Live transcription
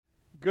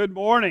Good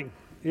morning.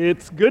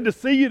 It's good to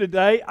see you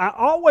today. I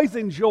always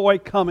enjoy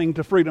coming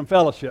to Freedom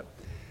Fellowship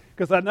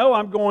because I know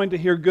I'm going to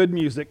hear good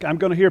music. I'm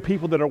going to hear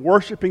people that are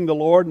worshiping the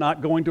Lord,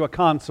 not going to a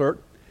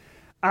concert.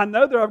 I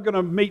know that I'm going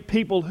to meet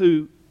people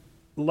who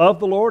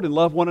love the Lord and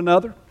love one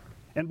another,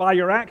 and by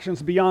your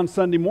actions beyond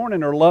Sunday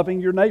morning are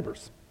loving your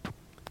neighbors.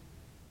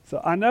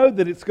 So I know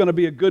that it's going to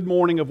be a good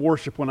morning of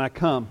worship when I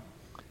come.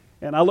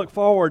 And I look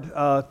forward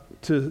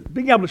to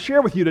being able to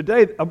share with you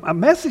today a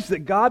message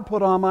that God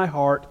put on my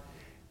heart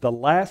the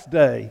last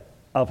day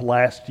of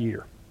last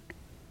year.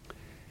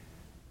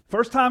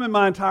 First time in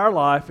my entire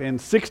life, in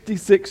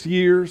 66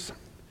 years,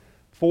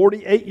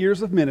 48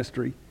 years of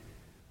ministry,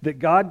 that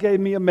God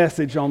gave me a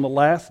message on the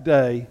last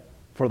day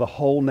for the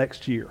whole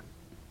next year.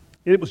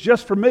 It was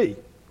just for me.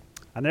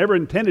 I never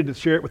intended to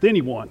share it with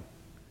anyone.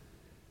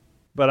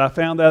 But I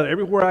found out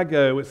everywhere I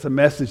go, it's a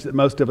message that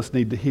most of us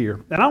need to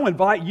hear. And I'll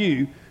invite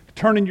you to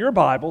turn in your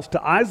Bibles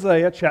to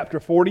Isaiah chapter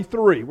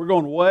 43. We're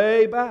going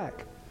way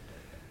back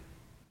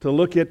to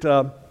look at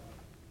a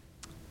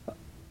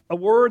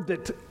word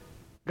that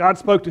God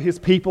spoke to his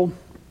people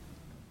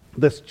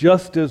that's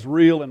just as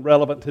real and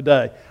relevant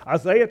today.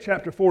 Isaiah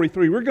chapter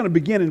 43, we're going to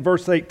begin in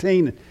verse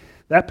 18.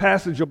 That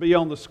passage will be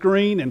on the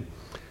screen, and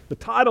the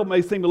title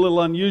may seem a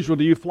little unusual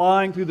to you,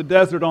 Flying Through the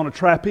Desert on a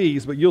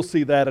Trapeze, but you'll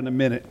see that in a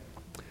minute.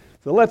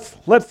 So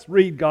let's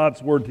read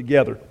God's word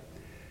together.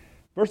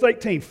 Verse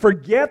 18,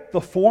 forget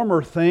the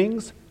former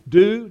things,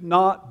 do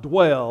not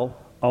dwell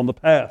on the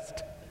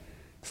past.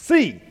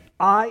 See,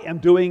 I am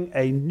doing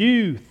a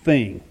new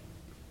thing.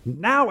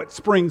 Now it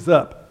springs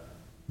up.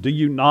 Do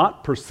you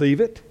not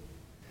perceive it?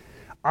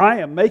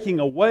 I am making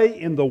a way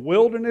in the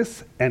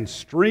wilderness and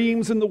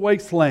streams in the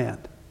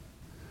wasteland.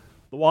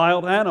 The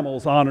wild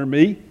animals honor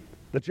me,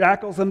 the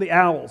jackals and the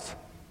owls,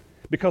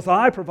 because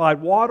I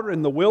provide water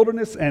in the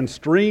wilderness and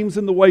streams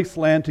in the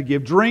wasteland to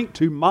give drink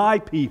to my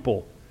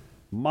people,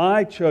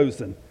 my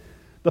chosen,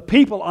 the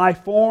people I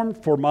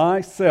formed for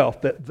myself,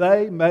 that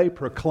they may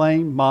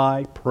proclaim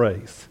my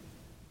praise.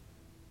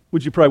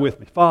 Would you pray with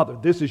me? Father,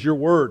 this is your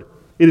word.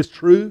 It is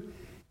true,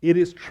 it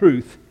is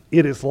truth,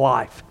 it is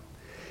life.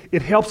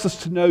 It helps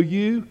us to know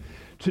you,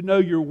 to know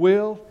your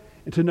will,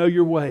 and to know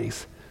your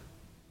ways.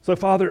 So,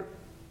 Father,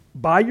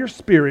 by your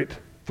Spirit,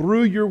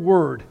 through your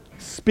word,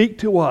 speak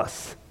to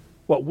us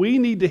what we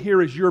need to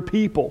hear as your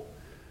people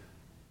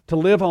to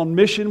live on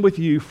mission with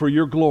you for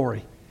your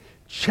glory.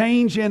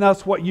 Change in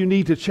us what you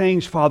need to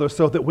change, Father,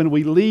 so that when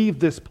we leave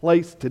this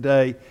place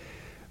today,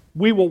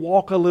 we will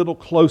walk a little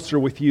closer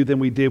with you than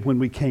we did when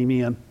we came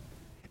in.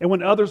 And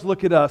when others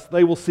look at us,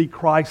 they will see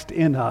Christ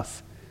in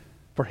us,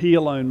 for he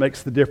alone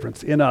makes the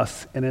difference in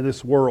us and in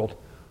this world.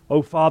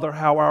 Oh, Father,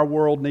 how our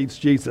world needs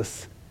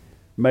Jesus.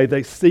 May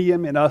they see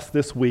him in us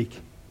this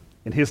week.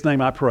 In his name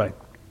I pray.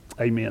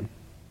 Amen.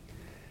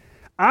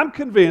 I'm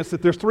convinced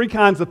that there's three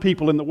kinds of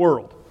people in the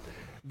world.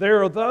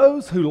 There are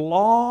those who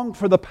long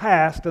for the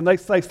past, and they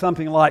say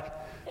something like,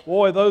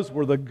 boy, those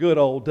were the good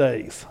old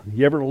days.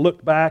 You ever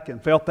looked back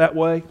and felt that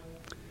way?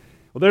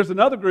 Well, there's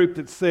another group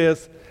that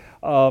says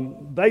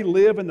they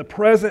live in the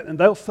present, and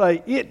they'll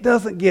say, it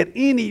doesn't get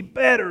any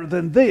better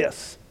than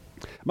this.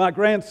 My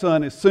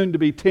grandson is soon to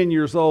be 10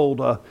 years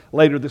old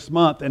later this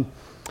month, and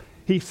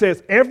he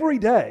says every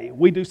day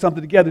we do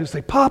something together and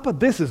say, Papa,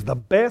 this is the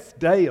best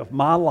day of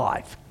my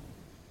life.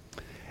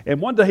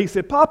 And one day he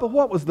said, Papa,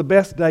 what was the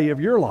best day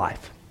of your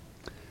life?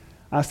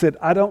 I said,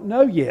 I don't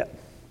know yet.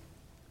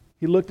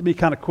 He looked at me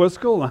kind of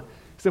quizzical. And he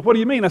said, what do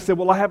you mean? I said,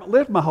 well, I haven't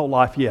lived my whole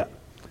life yet.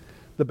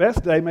 The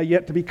best day may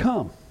yet to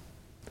become.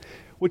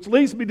 Which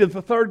leads me to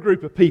the third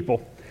group of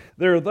people.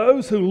 There are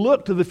those who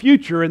look to the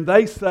future and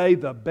they say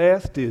the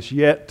best is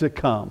yet to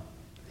come.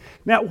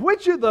 Now,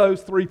 which of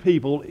those three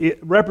people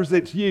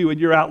represents you and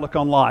your outlook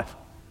on life?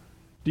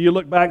 Do you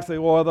look back and say,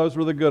 well, those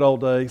were the good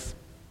old days?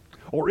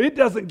 Or it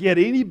doesn't get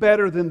any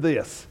better than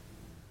this?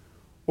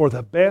 Or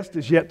the best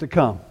is yet to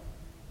come?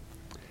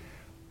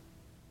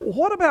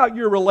 What about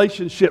your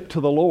relationship to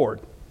the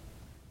Lord?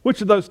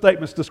 Which of those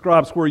statements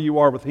describes where you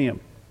are with him?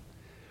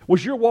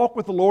 Was your walk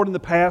with the Lord in the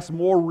past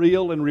more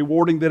real and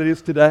rewarding than it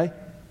is today?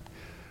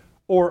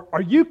 Or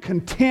are you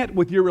content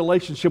with your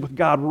relationship with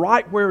God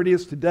right where it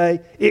is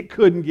today? It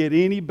couldn't get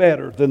any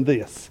better than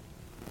this.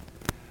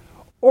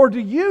 Or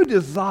do you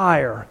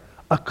desire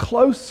a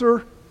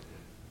closer,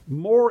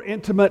 more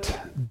intimate,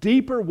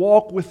 deeper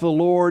walk with the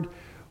Lord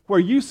where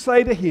you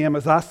say to him,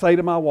 as I say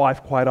to my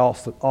wife quite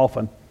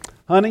often,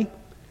 honey,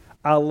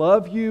 I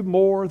love you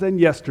more than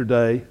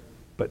yesterday,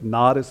 but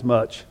not as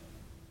much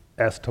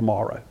as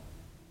tomorrow.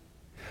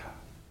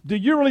 Do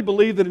you really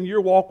believe that in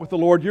your walk with the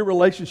Lord, your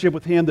relationship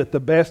with him, that the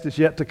best is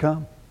yet to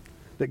come?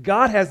 That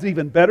God has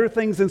even better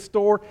things in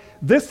store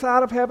this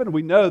side of heaven?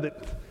 We know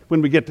that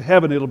when we get to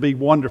heaven, it'll be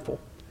wonderful.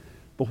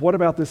 But what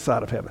about this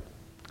side of heaven?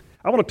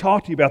 I want to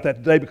talk to you about that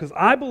today because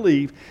I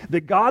believe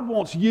that God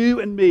wants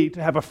you and me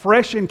to have a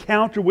fresh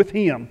encounter with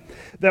him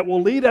that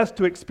will lead us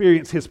to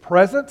experience his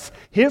presence,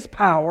 his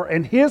power,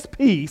 and his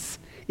peace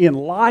in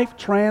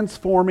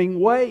life-transforming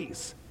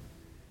ways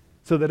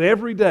so that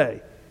every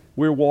day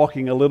we're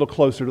walking a little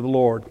closer to the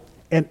Lord.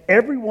 And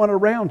everyone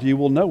around you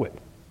will know it.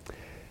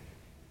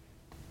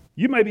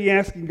 You may be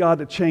asking God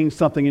to change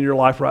something in your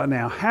life right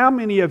now. How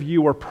many of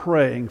you are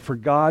praying for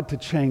God to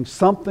change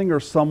something or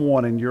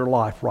someone in your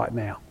life right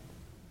now?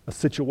 A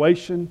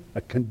situation,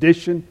 a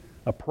condition,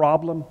 a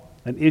problem,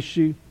 an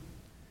issue.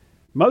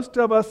 Most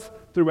of us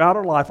throughout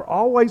our life are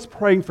always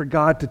praying for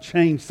God to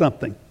change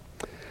something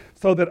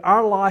so that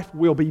our life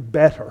will be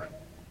better.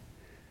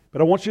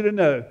 But I want you to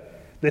know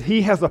that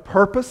He has a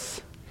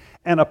purpose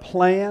and a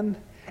plan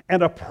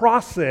and a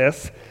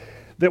process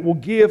that will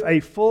give a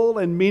full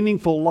and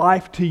meaningful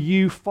life to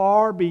you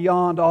far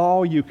beyond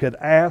all you could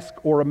ask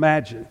or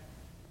imagine,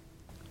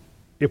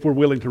 if we're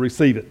willing to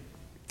receive it.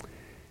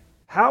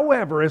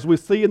 However, as we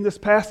see in this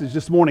passage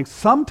this morning,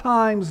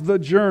 sometimes the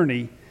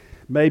journey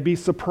may be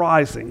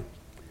surprising,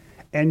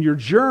 and your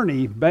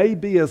journey may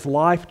be as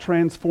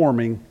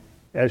life-transforming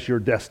as your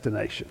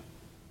destination.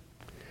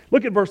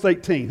 Look at verse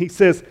 18. He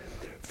says,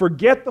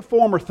 "Forget the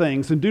former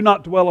things and do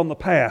not dwell on the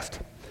past."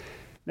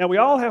 Now, we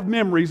all have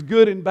memories,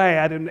 good and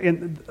bad,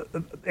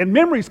 and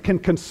memories can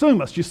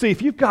consume us. You see,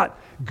 if you've got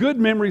good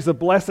memories of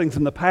blessings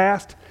in the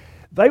past,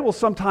 they will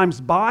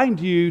sometimes bind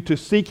you to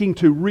seeking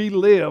to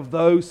relive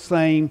those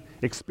same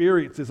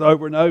experiences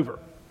over and over.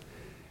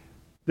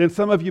 Then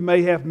some of you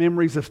may have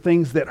memories of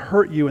things that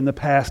hurt you in the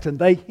past, and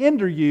they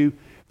hinder you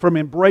from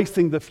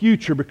embracing the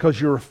future because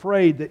you're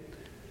afraid that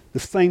the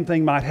same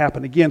thing might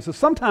happen again. So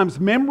sometimes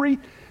memory,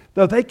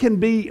 though they can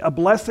be a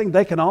blessing,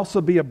 they can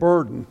also be a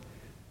burden.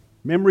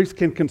 Memories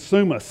can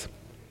consume us.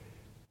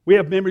 We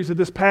have memories of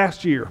this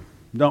past year,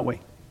 don't we?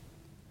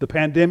 The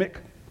pandemic,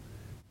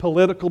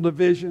 political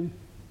division,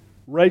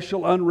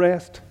 racial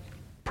unrest,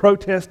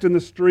 protest in the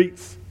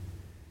streets,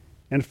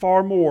 and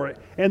far more.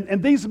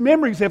 And these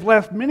memories have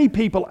left many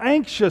people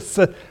anxious,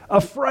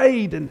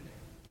 afraid, and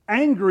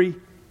angry,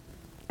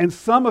 and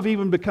some have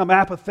even become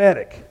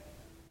apathetic.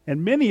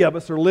 And many of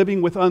us are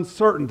living with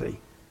uncertainty,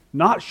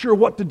 not sure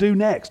what to do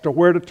next or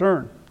where to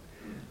turn.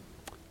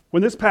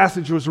 When this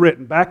passage was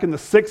written, back in the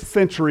 6th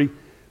century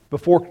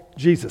before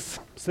Jesus,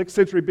 6th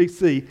century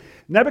BC,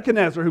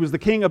 Nebuchadnezzar, who was the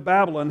king of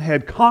Babylon,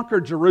 had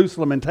conquered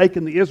Jerusalem and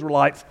taken the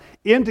Israelites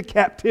into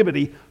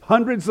captivity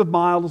hundreds of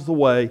miles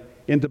away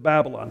into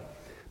Babylon.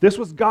 This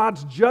was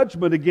God's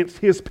judgment against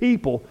His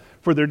people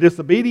for their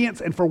disobedience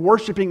and for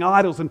worshiping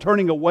idols and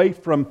turning away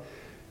from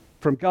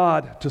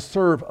God to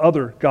serve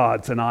other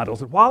gods and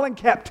idols. And while in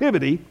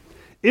captivity,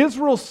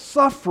 Israel's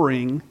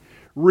suffering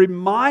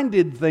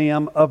reminded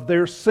them of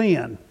their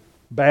sin,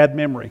 bad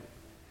memory.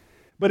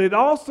 But it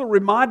also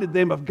reminded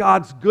them of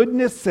God's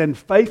goodness and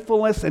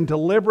faithfulness and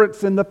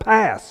deliverance in the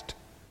past,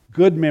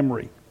 good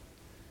memory.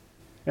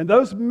 And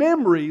those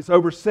memories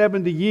over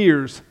 70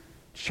 years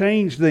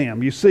changed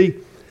them. You see,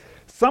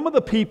 some of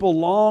the people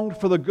longed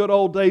for the good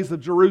old days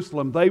of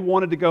Jerusalem. They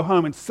wanted to go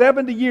home. And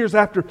 70 years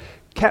after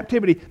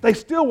captivity, they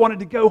still wanted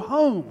to go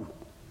home.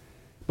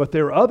 But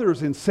there are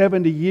others in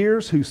 70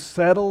 years who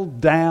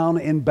settled down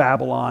in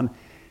Babylon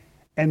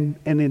and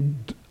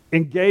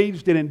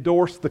engaged and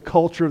endorsed the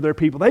culture of their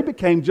people. They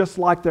became just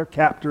like their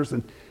captors,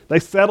 and they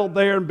settled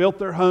there and built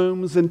their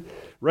homes and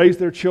raised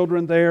their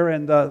children there,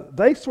 and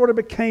they sort of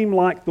became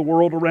like the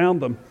world around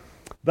them.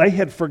 They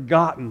had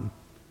forgotten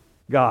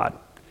God.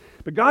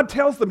 But God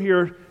tells them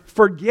here,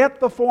 forget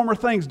the former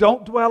things.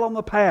 Don't dwell on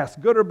the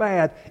past, good or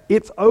bad.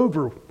 It's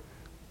over.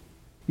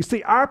 You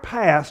see, our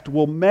past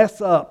will mess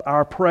up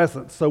our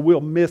present, so we'll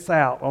miss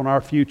out on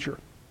our future.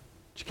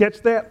 Did you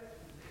catch that?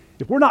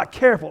 If we're not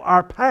careful,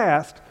 our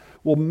past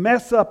will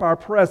mess up our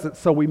present,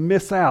 so we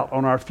miss out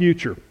on our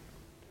future.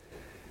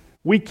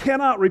 We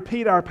cannot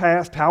repeat our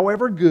past,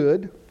 however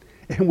good,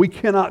 and we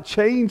cannot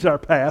change our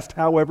past,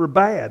 however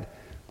bad.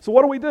 So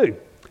what do?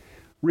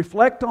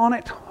 Reflect on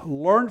it,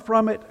 learn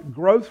from it,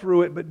 grow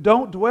through it, but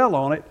don't dwell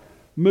on it,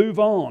 move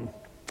on.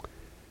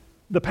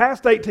 The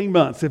past 18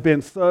 months have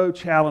been so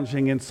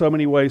challenging in so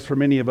many ways for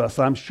many of us,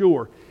 I'm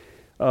sure.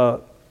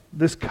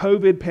 This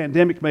COVID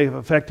pandemic may have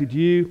affected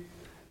you,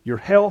 your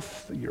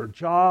health, your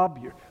job,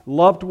 your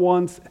loved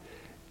ones,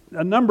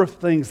 a number of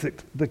things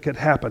that could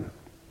happen.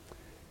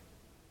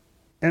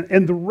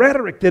 And the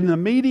rhetoric in the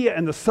media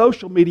and the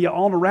social media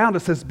all around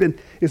us has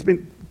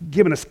been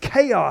giving us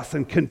chaos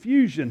and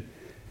confusion.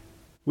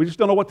 We just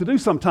don't know what to do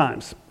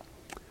sometimes.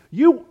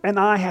 You and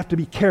I have to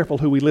be careful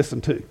who we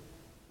listen to.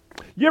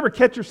 You ever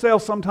catch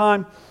yourself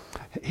sometime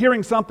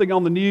hearing something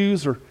on the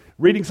news or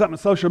reading something on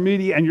social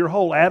media and your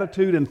whole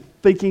attitude and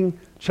thinking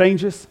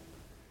changes?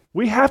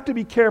 We have to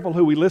be careful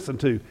who we listen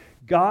to.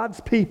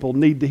 God's people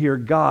need to hear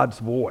God's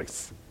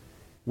voice.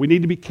 We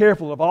need to be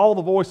careful of all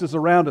the voices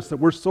around us that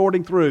we're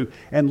sorting through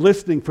and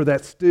listening for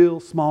that still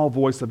small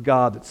voice of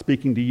God that's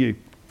speaking to you.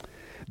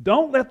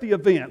 Don't let the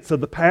events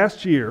of the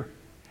past year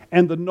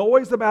and the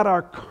noise about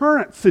our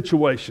current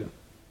situation.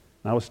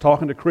 I was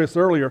talking to Chris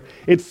earlier.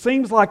 It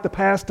seems like the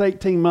past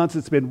 18 months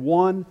it's been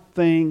one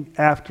thing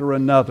after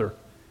another.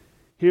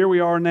 Here we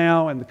are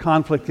now in the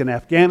conflict in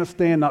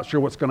Afghanistan, not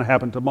sure what's going to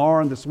happen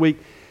tomorrow and this week.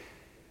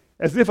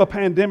 As if a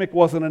pandemic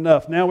wasn't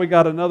enough, now we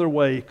got another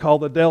wave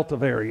called the Delta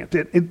variant.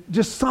 It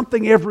just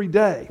something every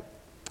day.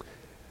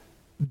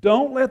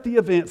 Don't let the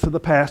events of the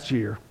past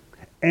year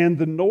and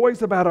the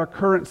noise about our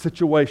current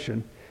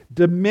situation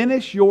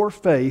diminish your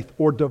faith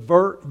or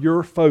divert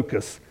your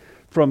focus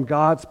from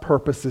God's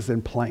purposes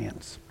and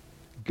plans.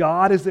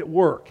 God is at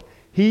work.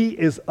 He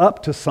is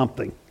up to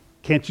something.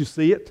 Can't you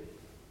see it?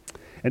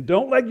 And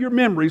don't let your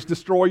memories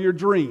destroy your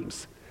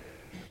dreams.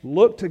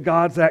 Look to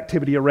God's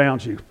activity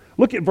around you.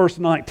 Look at verse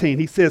 19.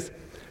 He says,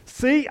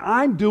 "See,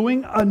 I'm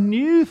doing a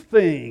new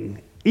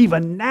thing.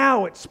 Even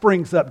now it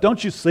springs up."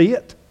 Don't you see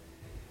it?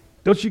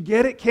 Don't you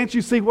get it? Can't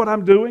you see what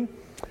I'm doing?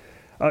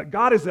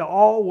 God is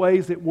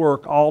always at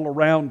work all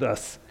around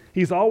us.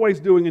 He's always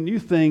doing a new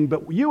thing,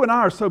 but you and I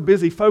are so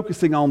busy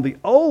focusing on the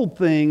old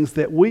things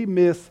that we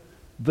miss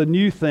the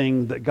new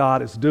thing that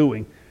God is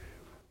doing.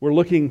 We're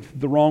looking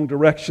the wrong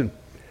direction.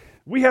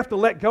 We have to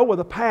let go of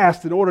the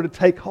past in order to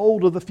take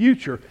hold of the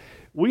future.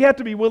 We have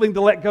to be willing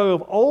to let go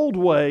of old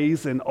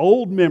ways and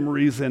old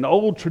memories and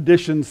old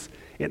traditions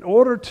in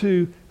order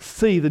to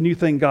see the new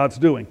thing God's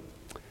doing.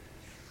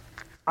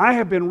 I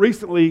have been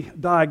recently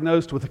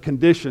diagnosed with a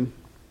condition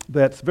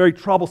that's very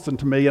troublesome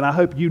to me, and I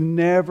hope you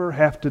never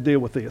have to deal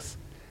with this.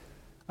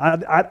 I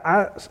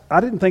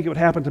didn't think it would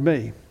happen to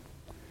me.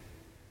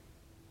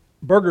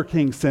 Burger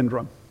King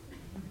syndrome.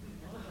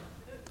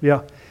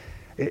 Yeah.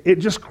 It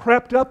just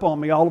crept up on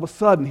me all of a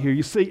sudden here.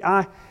 You see,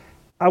 I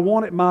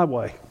want it my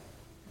way.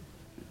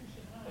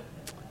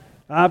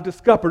 I've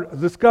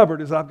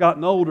discovered as I've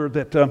gotten older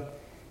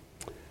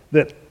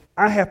that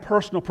I have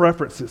personal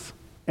preferences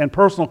and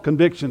personal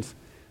convictions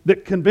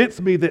that convince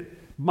me that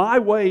my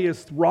way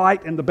is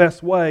right and the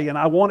best way, and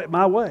I want it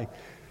my way.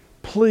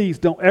 Please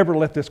don't ever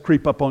let this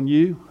creep up on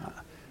you.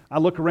 I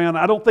look around.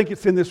 I don't think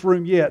it's in this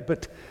room yet,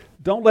 but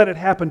don't let it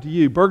happen to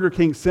you. Burger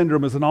King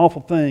syndrome is an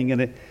awful thing,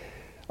 and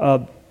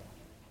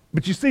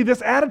but you see,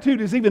 this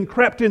attitude has even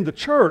crept in the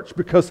church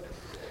because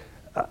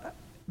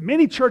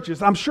many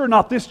churches, I'm sure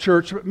not this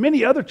church, but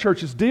many other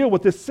churches deal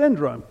with this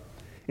syndrome.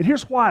 And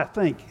here's why I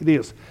think it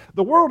is.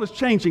 The world is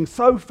changing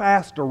so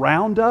fast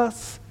around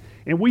us,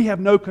 and we have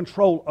no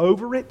control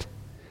over it.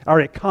 Our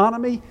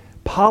economy,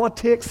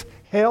 politics,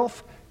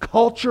 health,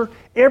 culture,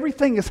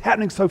 everything is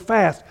happening so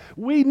fast.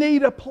 We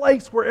need a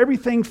place where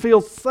everything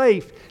feels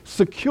safe,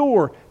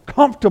 secure,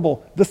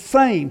 comfortable, the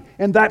same,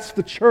 and that's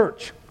the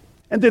church.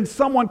 And then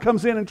someone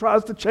comes in and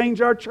tries to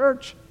change our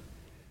church.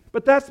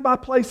 But that's my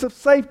place of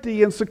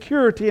safety and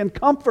security and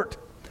comfort.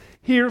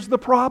 Here's the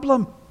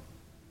problem.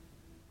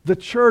 The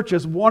church,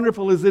 as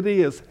wonderful as it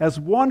is, as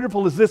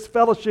wonderful as this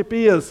fellowship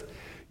is,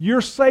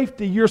 your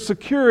safety, your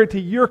security,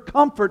 your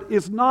comfort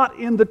is not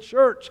in the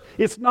church.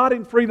 It's not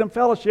in Freedom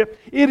Fellowship.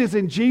 It is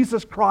in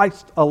Jesus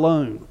Christ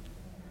alone.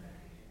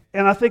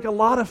 And I think a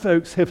lot of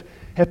folks have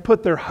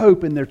put their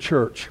hope in their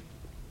church,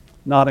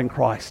 not in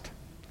Christ.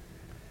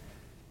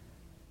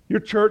 Your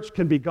church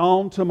can be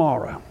gone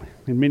tomorrow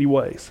in many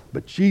ways,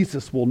 but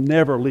Jesus will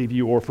never leave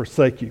you or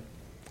forsake you.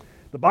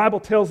 The Bible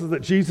tells us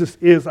that Jesus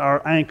is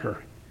our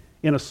anchor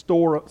in a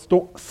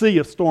sea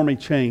of stormy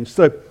change.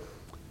 So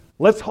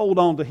let's hold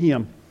on to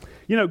Him.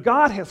 You know,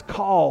 God has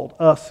called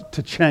us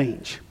to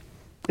change.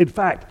 In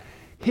fact,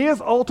 His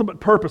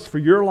ultimate purpose for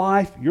your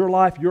life,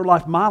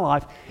 my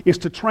life, is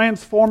to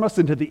transform us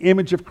into the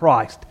image of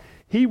Christ.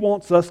 He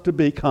wants us to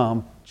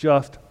become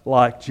just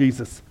like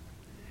Jesus.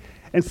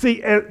 And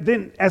see,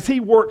 then as He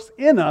works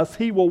in us,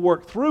 He will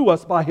work through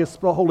us by His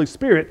Holy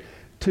Spirit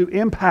to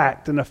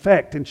impact and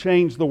affect and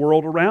change the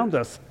world around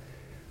us.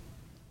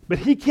 But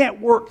He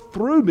can't work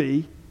through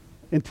me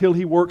until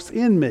He works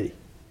in me.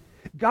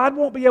 God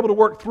won't be able to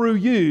work through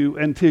you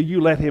until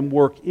you let Him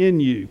work in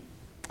you.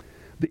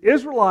 The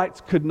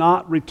Israelites could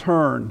not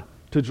return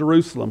to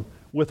Jerusalem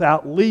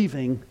without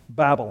leaving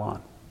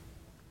Babylon.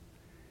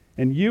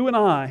 And you and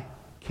I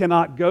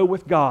cannot go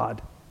with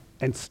God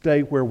and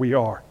stay where we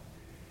are.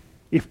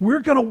 If we're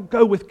going to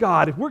go with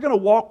God, if we're going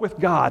to walk with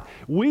God,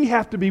 we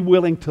have to be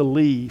willing to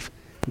leave,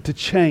 to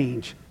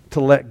change, to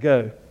let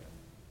go.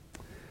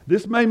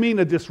 This may mean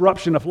a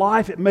disruption of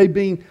life. It may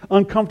mean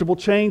uncomfortable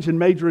change and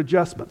major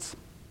adjustments.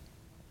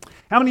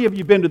 How many of you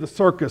have been to the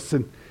circus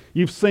and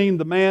you've seen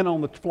the man on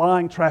the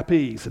flying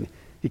trapeze, and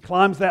he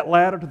climbs that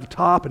ladder to the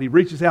top and he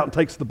reaches out and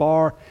takes the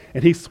bar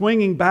and he's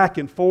swinging back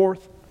and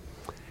forth?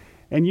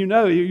 And you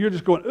know, you're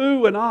just going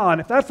ooh and ah,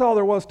 and if that's all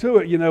there was to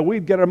it, you know,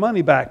 we'd get our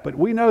money back. But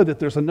we know that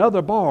there's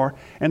another bar,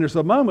 and there's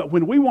a moment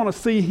when we want to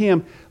see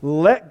him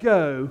let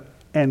go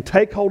and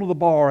take hold of the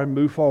bar and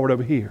move forward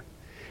over here.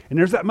 And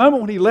there's that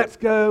moment when he lets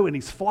go and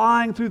he's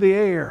flying through the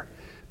air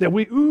that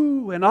we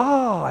ooh and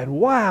ah and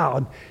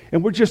wow,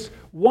 and we're just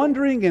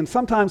wondering and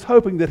sometimes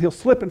hoping that he'll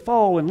slip and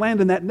fall and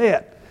land in that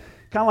net.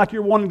 Kind of like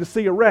you're wanting to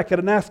see a wreck at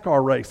a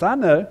NASCAR race, I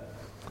know.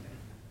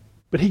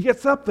 But he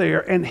gets up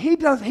there and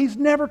he's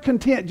never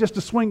content just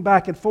to swing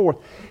back and forth.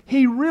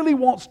 He really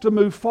wants to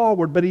move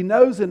forward, but he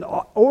knows in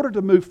order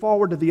to move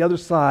forward to the other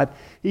side,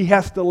 he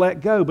has to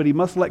let go, but he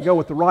must let go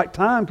at the right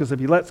time, because if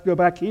he lets go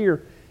back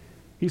here,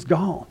 he's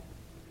gone.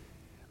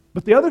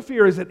 But the other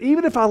fear is that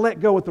even if I let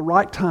go at the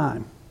right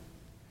time,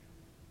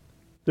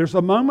 there's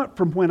a moment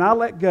from when I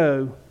let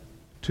go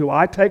to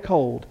I take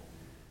hold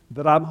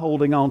that I'm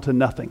holding on to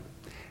nothing.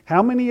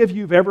 How many of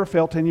you have ever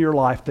felt in your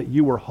life that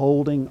you were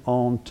holding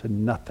on to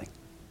nothing?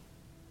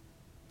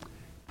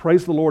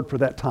 Praise the Lord for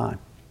that time.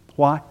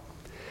 Why?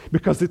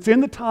 Because it's in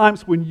the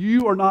times when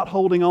you are not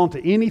holding on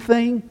to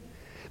anything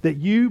that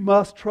you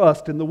must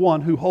trust in the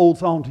one who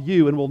holds on to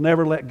you and will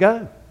never let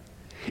go.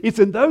 It's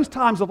in those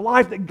times of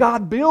life that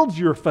God builds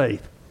your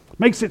faith,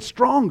 makes it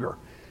stronger,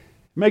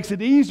 makes it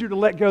easier to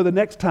let go the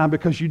next time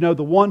because you know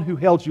the one who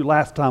held you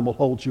last time will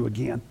hold you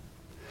again.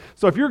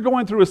 So if you're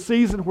going through a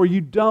season where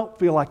you don't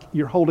feel like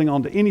you're holding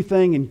on to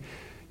anything and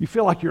you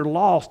feel like you're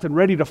lost and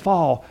ready to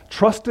fall,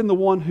 trust in the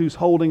one who's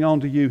holding on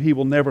to you. He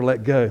will never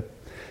let go.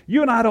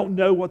 You and I don't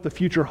know what the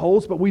future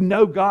holds, but we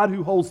know God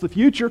who holds the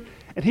future,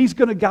 and He's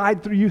going to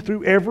guide you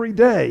through every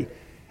day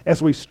as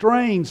we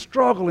strain,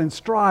 struggle, and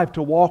strive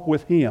to walk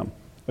with Him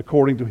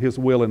according to His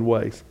will and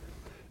ways.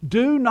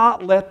 Do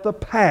not let the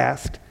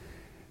past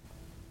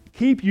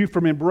keep you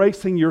from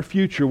embracing your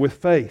future with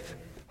faith,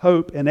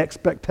 hope, and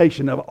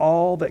expectation of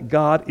all that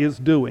God is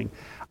doing.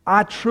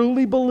 I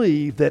truly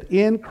believe that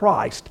in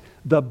Christ,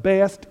 the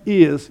best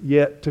is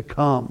yet to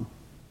come.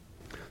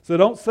 So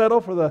don't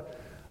settle for the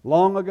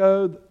long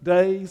ago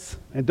days,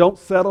 and don't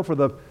settle for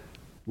the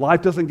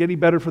life doesn't get any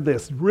better for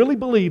this. Really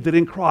believe that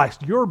in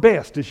Christ, your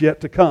best is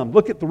yet to come.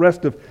 Look at the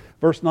rest of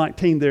verse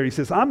 19 there. He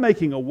says, I'm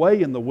making a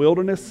way in the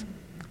wilderness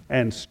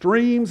and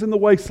streams in the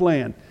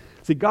wasteland.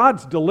 See,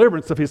 God's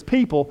deliverance of His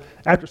people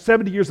after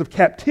 70 years of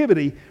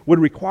captivity would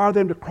require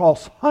them to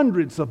cross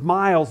hundreds of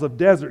miles of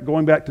desert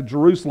going back to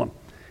Jerusalem.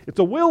 It's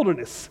a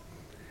wilderness.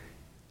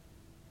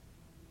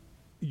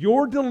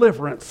 Your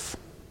deliverance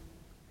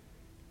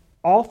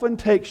often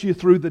takes you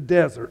through the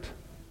desert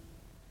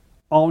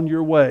on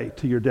your way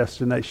to your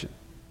destination.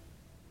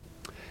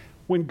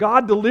 When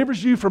God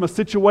delivers you from a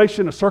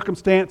situation, a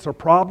circumstance, or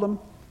problem,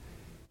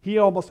 He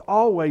almost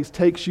always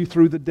takes you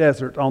through the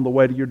desert on the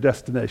way to your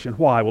destination.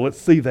 Why? Well, let's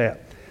see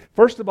that.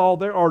 First of all,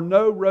 there are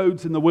no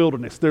roads in the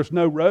wilderness. There's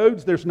no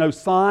roads, there's no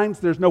signs,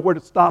 there's nowhere to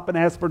stop and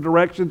ask for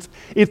directions.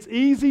 It's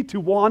easy to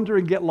wander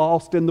and get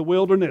lost in the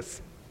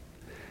wilderness.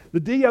 The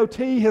DOT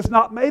has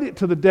not made it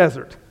to the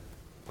desert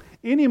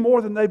any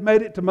more than they've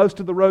made it to most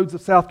of the roads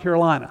of South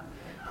Carolina.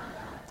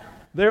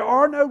 There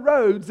are no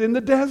roads in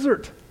the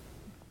desert.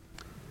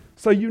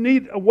 So you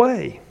need a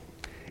way.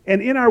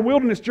 And in our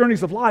wilderness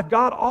journeys of life,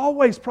 God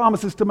always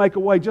promises to make a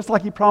way, just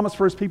like He promised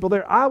for His people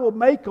there. I will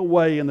make a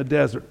way in the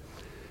desert.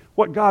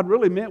 What God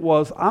really meant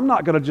was, I'm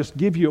not going to just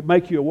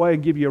make you a way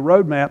and give you a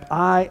roadmap.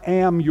 I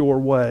am your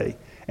way,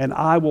 and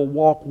I will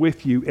walk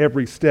with you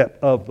every step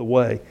of the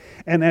way.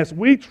 And as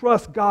we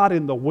trust God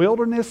in the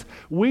wilderness,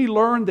 we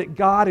learn that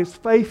God is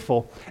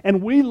faithful,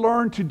 and we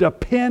learn to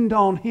depend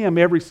on Him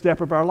every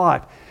step of our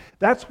life.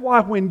 That's why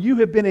when you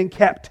have been in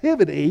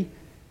captivity,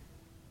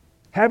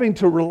 having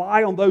to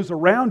rely on those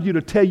around you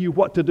to tell you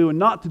what to do and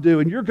not to do,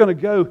 and you're going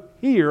to go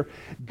here,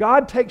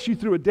 God takes you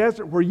through a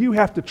desert where you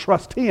have to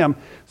trust Him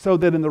so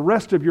that in the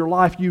rest of your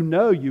life you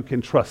know you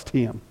can trust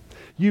Him.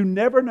 You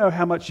never know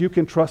how much you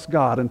can trust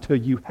God until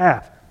you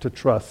have to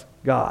trust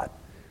God.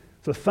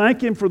 So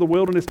thank Him for the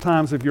wilderness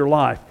times of your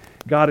life.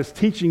 God is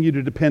teaching you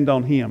to depend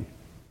on Him.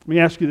 Let me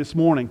ask you this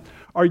morning,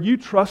 are you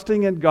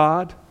trusting in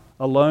God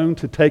alone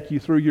to take you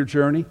through your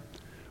journey?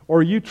 Or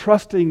are you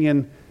trusting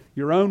in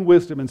your own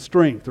wisdom and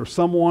strength or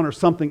someone or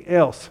something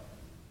else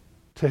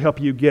to help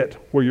you get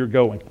where you're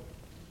going?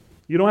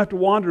 You don't have to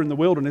wander in the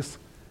wilderness.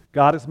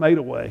 God has made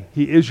a way.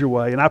 He is your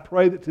way. And I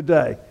pray that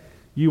today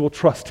you will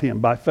trust Him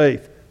by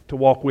faith to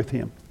walk with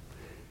Him.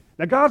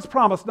 Now, God's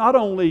promised not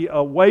only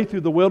a way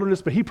through the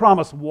wilderness, but He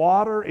promised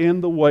water in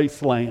the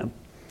wasteland.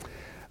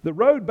 The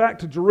road back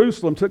to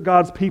Jerusalem took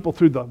God's people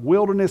through the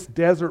wilderness,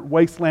 desert,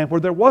 wasteland where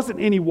there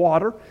wasn't any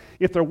water.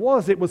 If there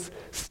was, it was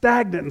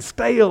stagnant and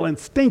stale and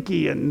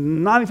stinky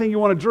and not anything you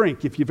want to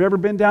drink. If you've ever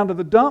been down to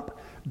the dump,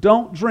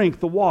 don't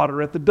drink the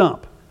water at the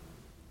dump.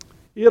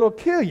 It'll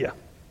kill you.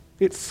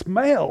 It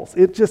smells.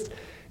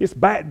 It's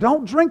bad.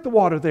 Don't drink the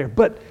water there.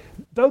 But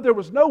though there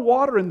was no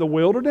water in the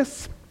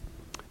wilderness,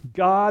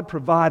 God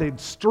provided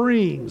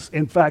streams.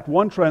 In fact,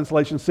 one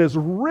translation says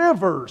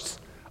rivers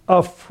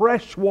of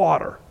fresh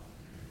water.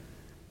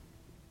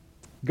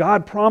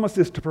 God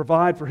promises to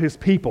provide for His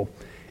people.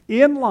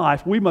 In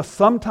life, we must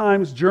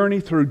sometimes journey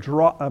through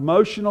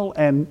emotional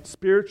and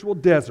spiritual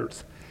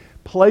deserts,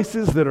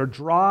 places that are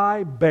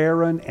dry,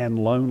 barren, and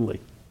lonely.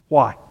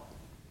 Why?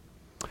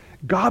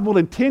 God will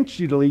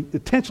intentionally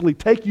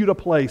take you to a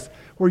place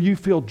where you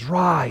feel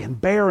dry and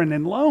barren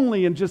and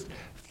lonely and just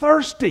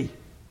thirsty,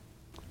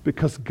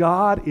 because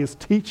God is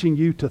teaching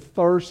you to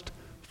thirst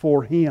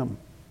for Him.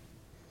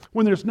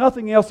 When there's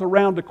nothing else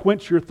around to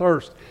quench your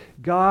thirst,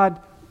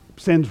 God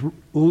sends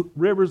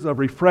rivers of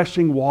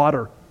refreshing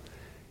water.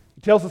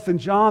 He tells us in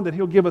John that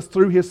He'll give us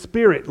through His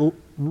Spirit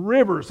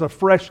rivers of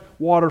fresh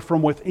water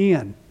from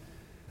within,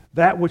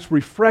 that which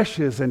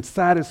refreshes and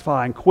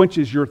satisfies and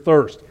quenches your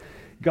thirst.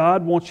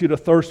 God wants you to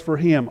thirst for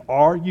Him.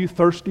 Are you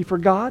thirsty for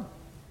God?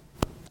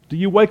 Do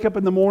you wake up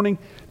in the morning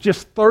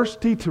just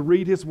thirsty to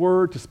read His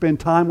Word, to spend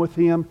time with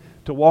Him,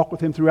 to walk with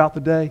Him throughout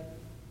the day?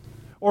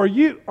 Or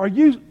are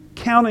you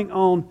counting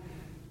on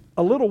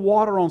a little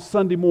water on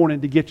Sunday morning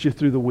to get you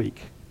through the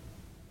week?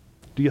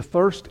 Do you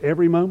thirst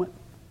every moment?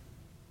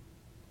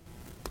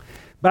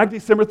 Back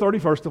December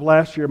 31st of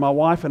last year, my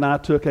wife and I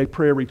took a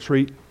prayer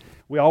retreat.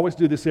 We always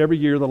do this every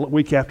year, the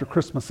week after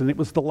Christmas, and it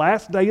was the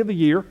last day of the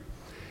year.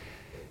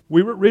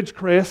 We were at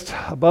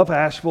Ridgecrest above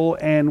Asheville,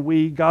 and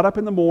we got up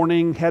in the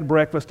morning, had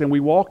breakfast, and we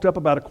walked up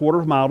about a quarter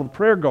of a mile to the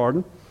prayer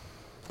garden.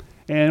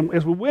 And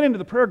as we went into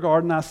the prayer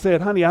garden, I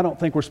said, honey, I don't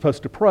think we're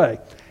supposed to pray.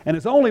 And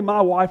as only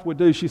my wife would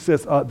do, she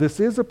says,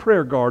 this is a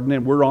prayer garden,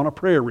 and we're on a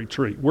prayer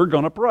retreat. We're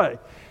going to pray.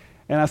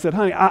 And I said,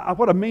 honey,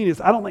 what I mean is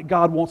I don't think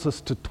God wants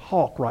us to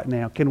talk right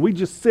now. Can we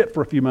just sit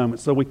for a few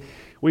moments? So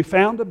we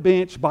found a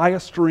bench by a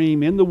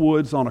stream in the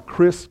woods on a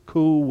crisp,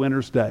 cool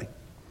winter's day.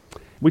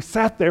 We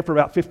sat there for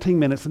about 15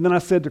 minutes, and then I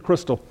said to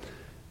Crystal,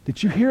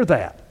 did you hear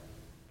that?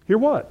 Hear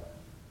what?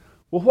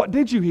 Well, what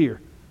did you hear?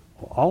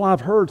 Well, all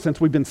I've heard since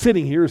we've been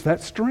sitting here is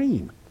that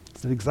stream. I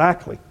said,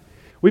 exactly.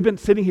 We've been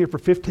sitting here for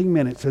 15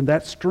 minutes, and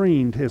that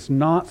stream has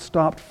not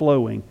stopped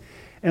flowing.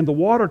 And the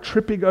water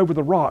tripping over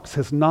the rocks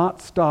has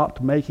not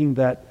stopped making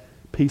that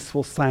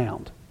peaceful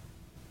sound.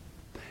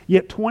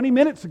 Yet 20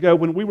 minutes ago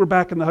when we were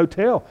back in the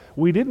hotel,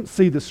 we didn't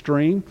see the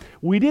stream.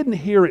 We didn't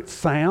hear its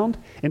sound.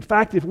 In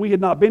fact, if we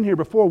had not been here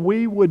before,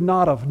 we would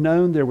not have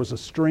known there was a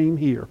stream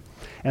here.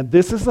 And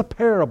this is a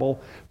parable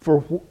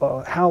for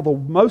how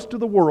most of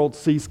the world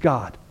sees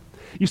God.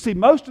 You see,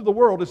 most of the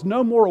world is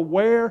no more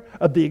aware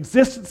of the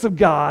existence of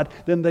God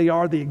than they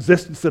are the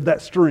existence of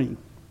that stream.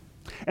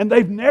 And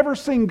they've never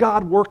seen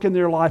God work in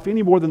their life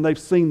any more than they've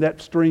seen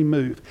that stream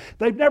move.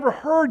 They've never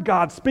heard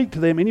God speak to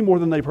them any more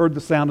than they've heard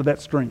the sound of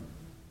that stream.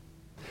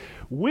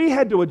 We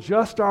had to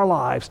adjust our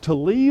lives to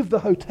leave the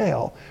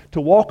hotel,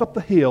 to walk up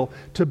the hill,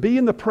 to be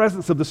in the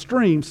presence of the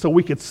stream so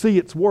we could see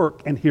its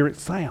work and hear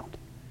its sound.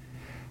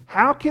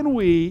 How can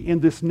we,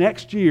 in this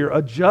next year,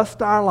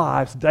 adjust our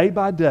lives day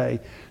by day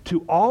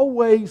to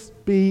always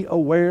be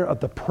aware of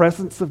the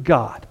presence of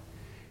God,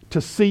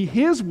 to see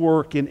His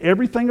work in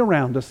everything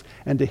around us,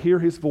 and to hear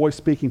His voice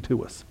speaking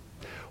to us?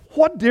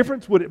 What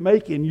difference would it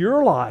make in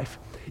your life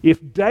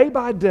if day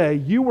by day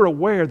you were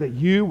aware that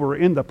you were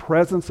in the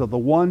presence of the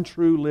one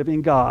true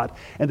living God,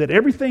 and that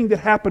everything that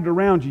happened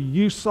around you,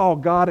 you saw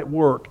God at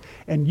work,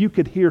 and you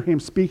could hear Him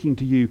speaking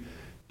to you?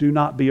 Do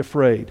not be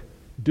afraid.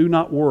 Do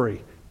not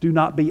worry. Do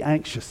not be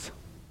anxious.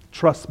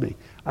 Trust me,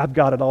 I've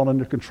got it all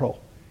under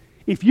control.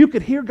 If you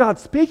could hear God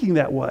speaking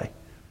that way,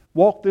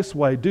 walk this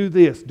way, do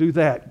this, do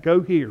that,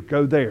 go here,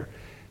 go there.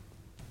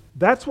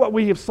 That's what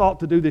we have sought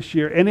to do this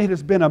year, and it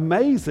has been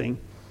amazing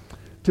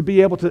to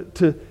be able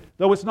to,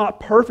 though it's not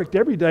perfect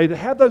every day, to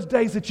have those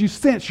days that you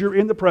sense you're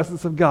in the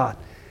presence of God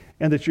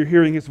and that you're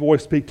hearing His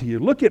voice speak to you.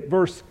 Look at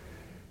verse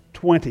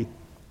 20.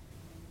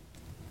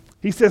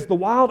 He says, the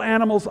wild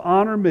animals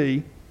honor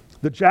me,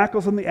 the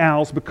jackals and the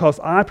owls, because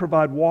I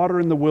provide water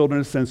in the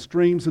wilderness and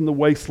streams in the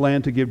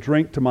wasteland to give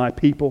drink to my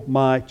people,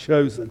 my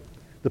chosen,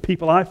 the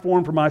people I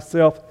formed for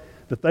myself,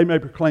 that they may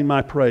proclaim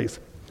my praise.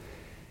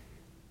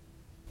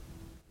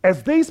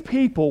 As these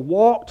people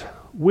walked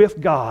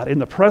with God, in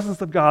the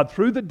presence of God,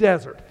 through the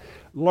desert,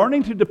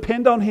 learning to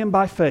depend on Him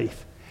by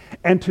faith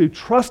and to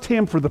trust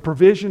Him for the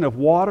provision of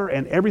water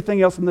and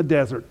everything else in the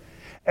desert,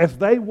 as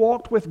they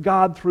walked with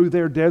God through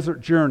their desert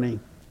journey,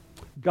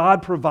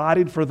 God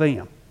provided for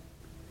them.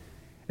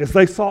 As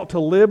they sought to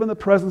live in the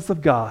presence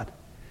of God,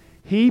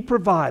 He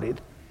provided.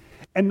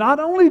 And not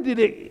only did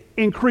it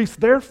increase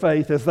their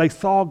faith as they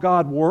saw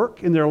God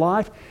work in their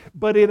life,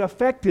 but it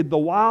affected the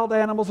wild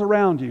animals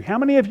around you. How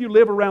many of you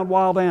live around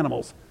wild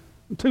animals?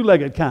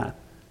 Two-legged kind.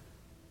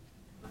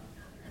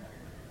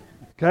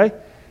 Okay?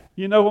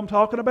 You know what I'm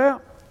talking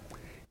about?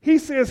 He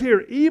says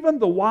here, even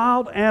the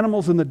wild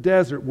animals in the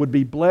desert would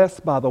be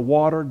blessed by the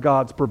water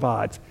God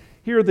provides.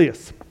 Hear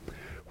this.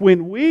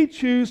 When we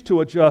choose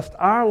to adjust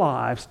our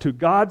lives to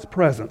God's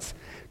presence,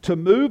 to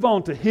move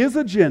on to His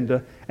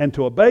agenda, and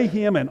to obey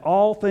Him in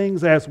all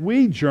things as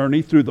we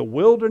journey through the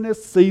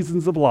wilderness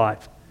seasons of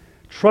life,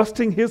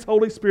 trusting His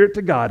Holy Spirit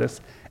to guide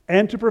us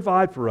and to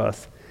provide for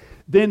us,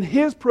 then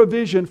His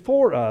provision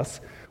for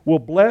us will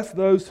bless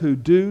those who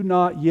do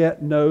not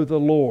yet know the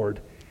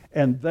Lord,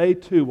 and they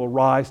too will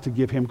rise to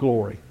give Him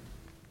glory.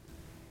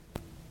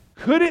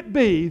 Could it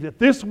be that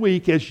this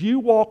week, as you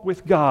walk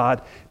with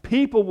God,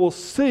 people will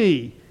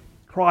see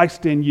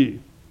Christ in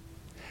you?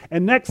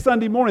 And next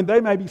Sunday morning,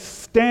 they may be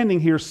standing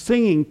here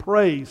singing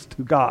praise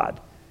to God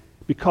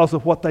because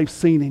of what they've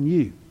seen in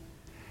you.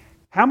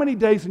 How many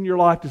days in your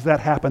life does that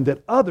happen,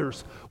 that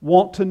others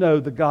want to know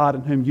the God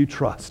in whom you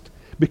trust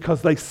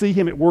because they see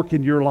Him at work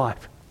in your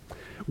life?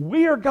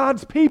 We are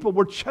God's people.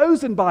 We're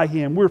chosen by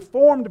Him. We're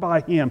formed by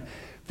Him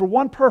for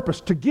one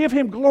purpose, to give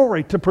Him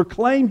glory, to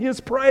proclaim His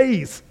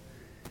praise.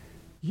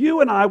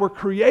 You and I were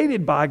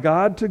created by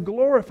God to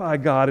glorify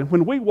God. And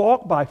when we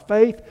walk by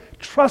faith,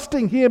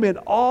 trusting Him in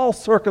all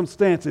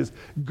circumstances,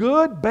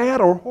 good,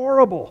 bad, or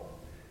horrible,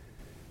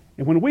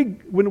 and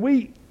when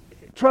we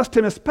trust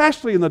Him,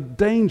 especially in the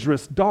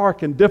dangerous,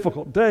 dark, and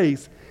difficult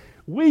days,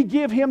 we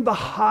give Him the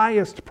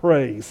highest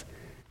praise,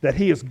 that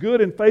He is good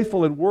and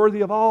faithful and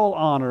worthy of all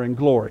honor and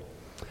glory.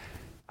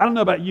 I don't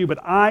know about you, but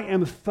I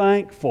am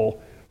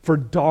thankful for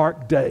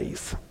dark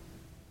days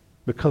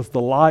because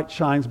the light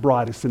shines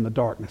brightest in the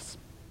darkness.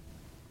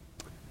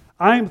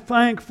 I am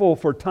thankful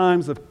for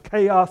times of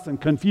chaos and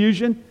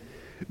confusion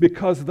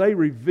because they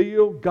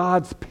reveal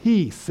God's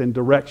peace and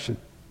direction.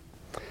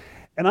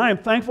 And I am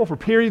thankful for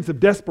periods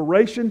of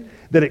desperation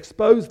that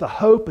expose the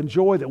hope and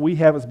joy that we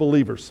have as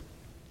believers.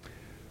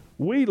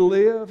 We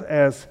live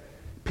as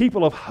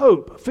people of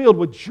hope, filled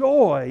with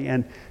joy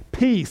and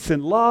peace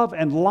and love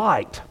and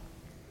light.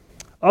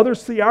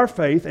 Others see our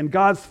faith and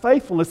God's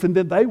faithfulness, and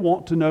then they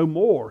want to know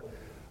more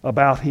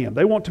about Him.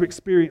 They want to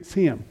experience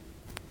Him.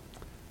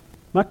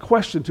 My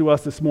question to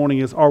us this morning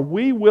is, are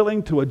we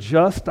willing to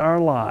adjust our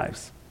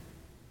lives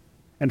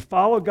and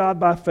follow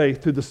God by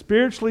faith through the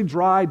spiritually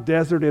dry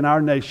desert in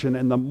our nation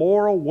and the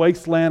moral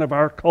wasteland of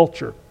our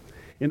culture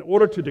in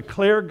order to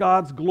declare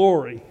God's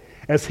glory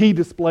as He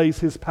displays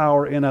His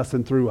power in us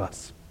and through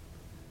us?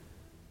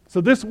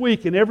 So this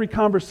week, in every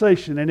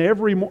conversation and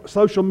every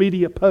social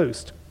media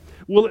post,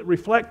 will it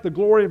reflect the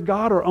glory of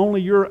God or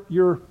only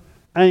your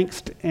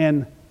angst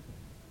and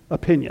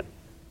opinion?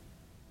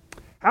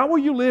 How will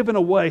you live in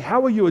a way, how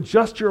will you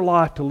adjust your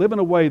life to live in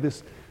a way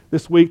this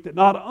week that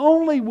not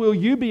only will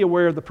you be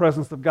aware of the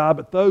presence of God,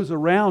 but those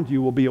around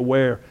you will be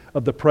aware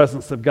of the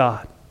presence of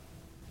God?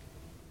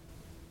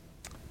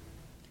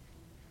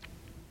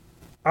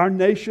 Our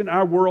nation,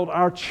 our world,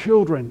 our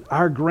children,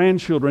 our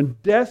grandchildren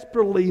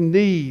desperately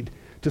need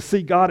to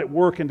see God at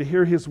work and to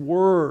hear His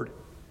Word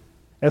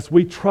as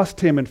we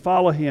trust Him and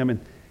follow Him, and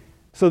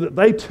so that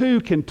they too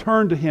can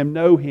turn to Him,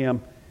 know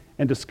Him,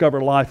 and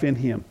discover life in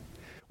Him.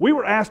 We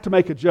were asked to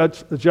make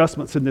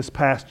adjustments in this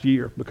past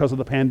year because of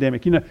the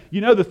pandemic. You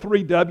know the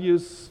 3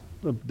 W's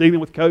of dealing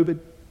with COVID?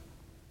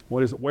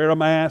 What is it? Wear a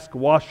mask,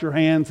 wash your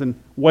hands,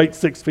 and wait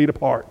 6 feet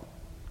apart.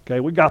 Okay,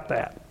 we got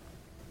that.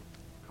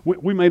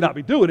 We may not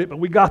be doing it, but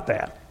we got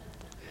that.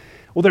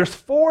 Well, there's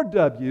 4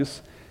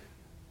 W's,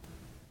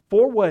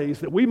 4 ways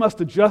that we must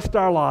adjust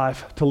our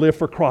life to live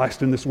for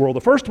Christ in this world.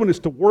 The first one is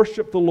to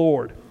worship the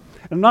Lord.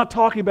 And I'm not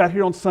talking about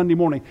here on Sunday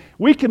morning.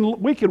 We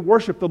can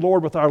worship the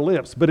Lord with our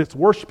lips, but it's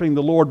worshiping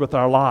the Lord with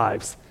our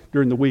lives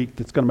during the week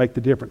that's going to make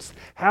the difference.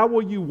 How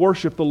will you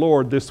worship the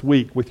Lord this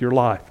week with your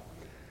life?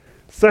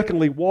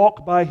 Secondly,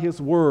 walk by His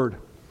Word.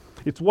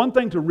 It's one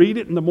thing to read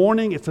it in the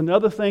morning. It's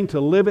another thing to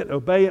live it,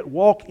 obey it,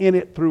 walk in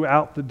it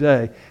throughout the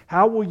day.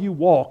 How will you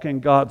walk in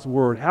God's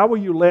Word? How will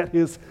you let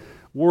His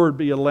Word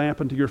be a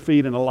lamp unto your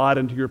feet and a light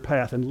unto your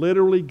path, and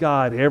literally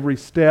guide every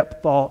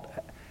step, thought,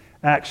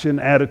 action,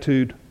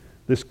 attitude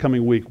this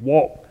coming week?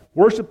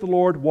 Worship the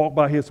Lord, walk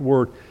by His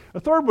Word. The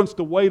third one's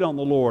to wait on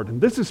the Lord, and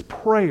this is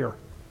prayer.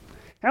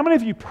 How many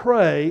of you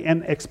pray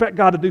and expect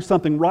God to do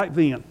something right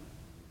then?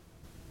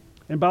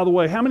 And by the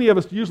way, how many of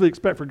us usually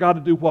expect for God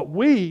to do what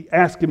we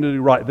ask Him to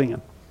do right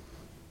then?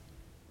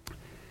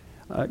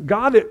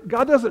 God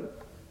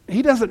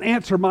doesn't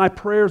answer my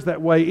prayers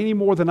that way any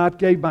more than I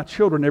gave my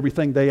children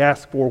everything they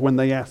asked for when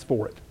they asked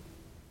for it.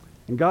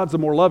 And God's a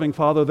more loving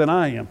Father than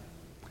I am.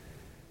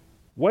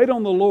 Wait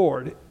on the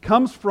Lord. It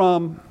comes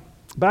from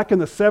back in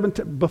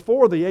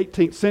before the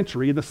 18th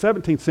century. In the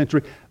 17th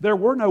century, there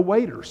were no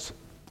waiters.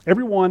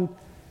 Everyone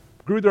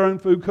grew their own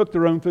food, cooked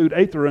their own food,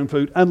 ate their own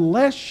food,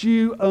 unless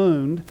you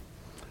owned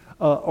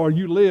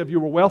you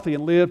were wealthy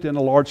and lived in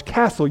a large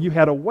castle. You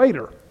had a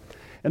waiter.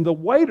 And the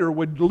waiter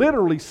would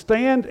literally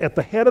stand at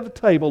the head of the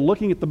table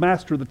looking at the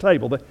master of the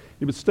table.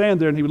 He would stand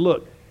there and he would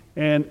look.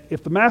 And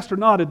if the master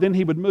nodded, then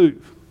he would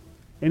move.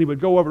 And he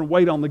would go over and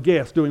wait on the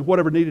guests, doing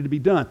whatever needed to be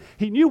done.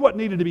 He knew what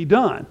needed to be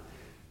done,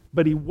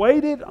 but he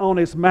waited on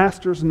his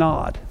master's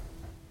nod.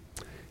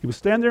 He would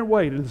stand there and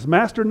wait, and his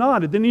master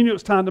nodded, then he knew it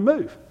was time to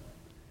move.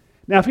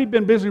 Now, if he'd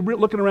been busy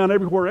looking around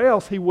everywhere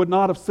else, he would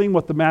not have seen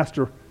what the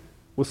master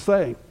was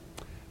saying.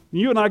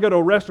 You and I go to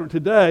a restaurant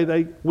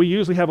today, we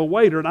usually have a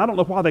waiter, and I don't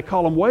know why they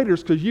call them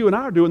waiters, because you and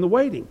I are doing the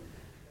waiting.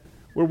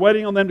 We're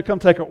waiting on them to come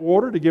take our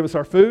order, to give us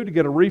our food, to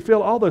get a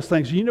refill, all those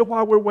things. You know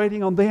why we're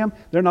waiting on them?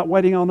 They're not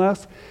waiting on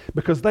us?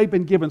 Because they've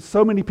been given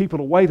so many people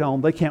to wait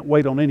on, they can't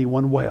wait on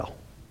anyone well.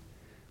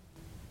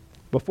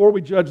 Before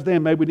we judge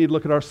them, maybe we need to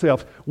look at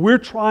ourselves. We're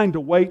trying to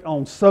wait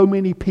on so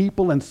many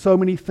people and so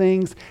many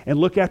things and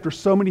look after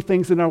so many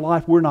things in our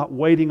life. We're not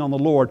waiting on the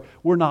Lord.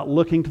 We're not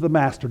looking to the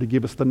Master to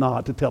give us the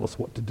nod, to tell us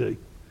what to do.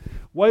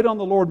 Wait on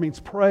the Lord means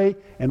pray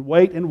and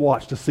wait and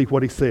watch to see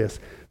what He says.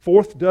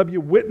 Fourth W,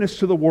 witness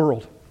to the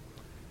world.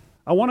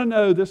 I want to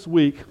know this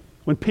week,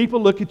 when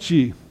people look at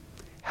you,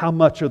 how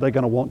much are they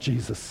going to want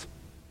Jesus?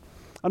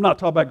 I'm not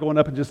talking about going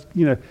up and just,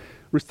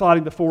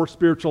 reciting the 4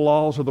 spiritual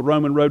laws or the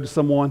Roman road to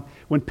someone.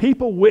 When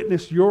people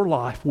witness your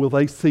life, will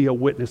they see a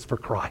witness for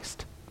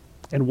Christ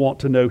and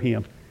want to know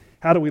Him?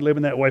 How do we live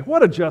in that way?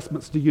 What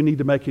adjustments do you need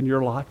to make in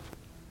your life?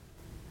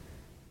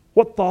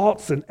 What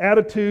thoughts and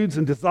attitudes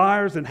and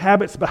desires and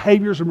habits,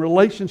 behaviors and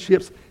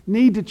relationships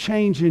need to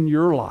change in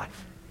your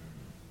life?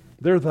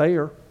 They're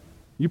there.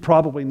 You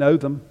probably know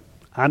them.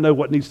 I know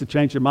what needs to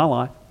change in my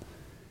life.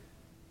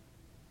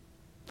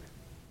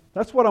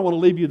 That's what I want to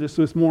leave you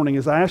this morning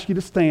as I ask you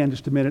to stand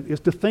just a minute,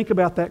 is to think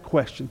about that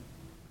question.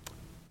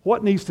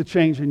 What needs to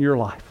change in your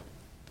life?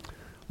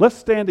 Let's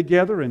stand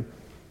together and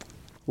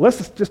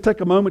let's just take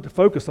a moment to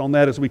focus on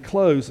that as we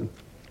close and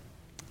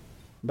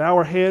bow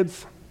our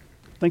heads.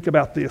 Think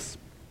about this.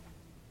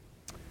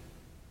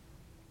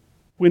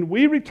 When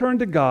we return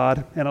to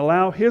God and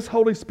allow His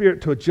Holy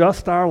Spirit to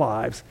adjust our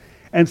lives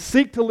and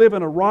seek to live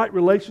in a right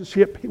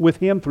relationship with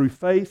Him through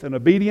faith and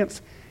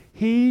obedience,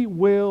 He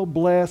will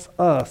bless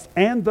us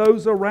and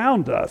those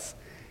around us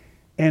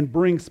and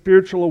bring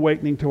spiritual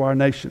awakening to our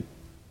nation.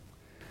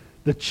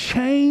 The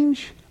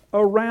change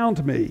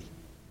around me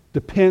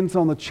depends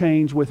on the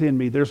change within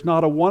me. There's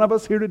not a one of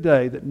us here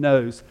today that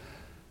knows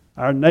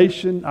our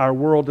nation, our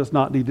world does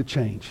not need to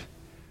change.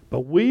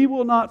 But we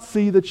will not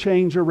see the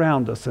change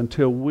around us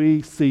until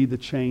we see the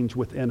change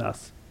within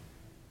us.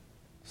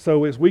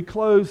 So as we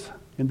close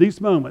in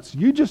these moments,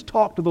 you just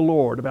talk to the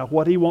Lord about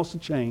what He wants to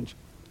change.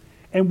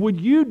 And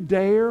would you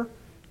dare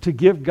to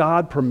give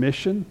God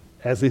permission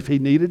as if He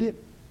needed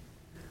it?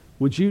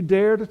 Would you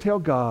dare to tell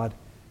God,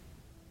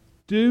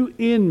 do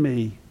in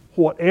me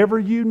whatever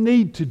you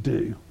need to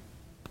do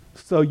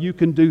so you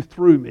can do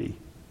through me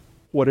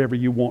whatever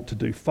you want to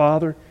do?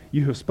 Father,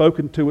 you have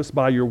spoken to us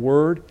by your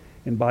word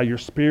and by your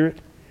Spirit.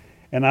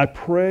 And I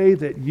pray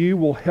that you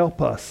will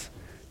help us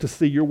to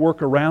see your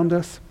work around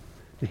us,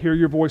 to hear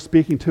your voice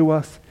speaking to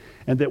us,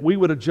 and that we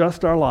would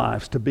adjust our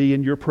lives to be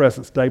in your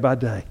presence day by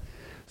day,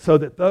 so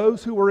that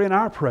those who are in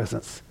our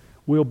presence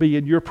will be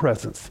in your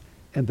presence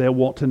and they'll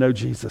want to know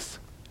Jesus.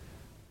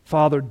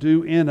 Father,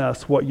 do in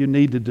us what you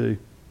need to do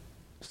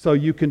so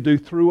you can do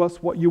through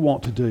us what you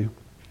want to do.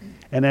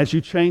 And as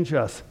you change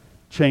us,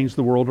 change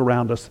the world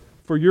around us.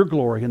 For your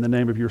glory, in the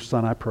name of your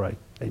Son, I pray.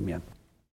 Amen.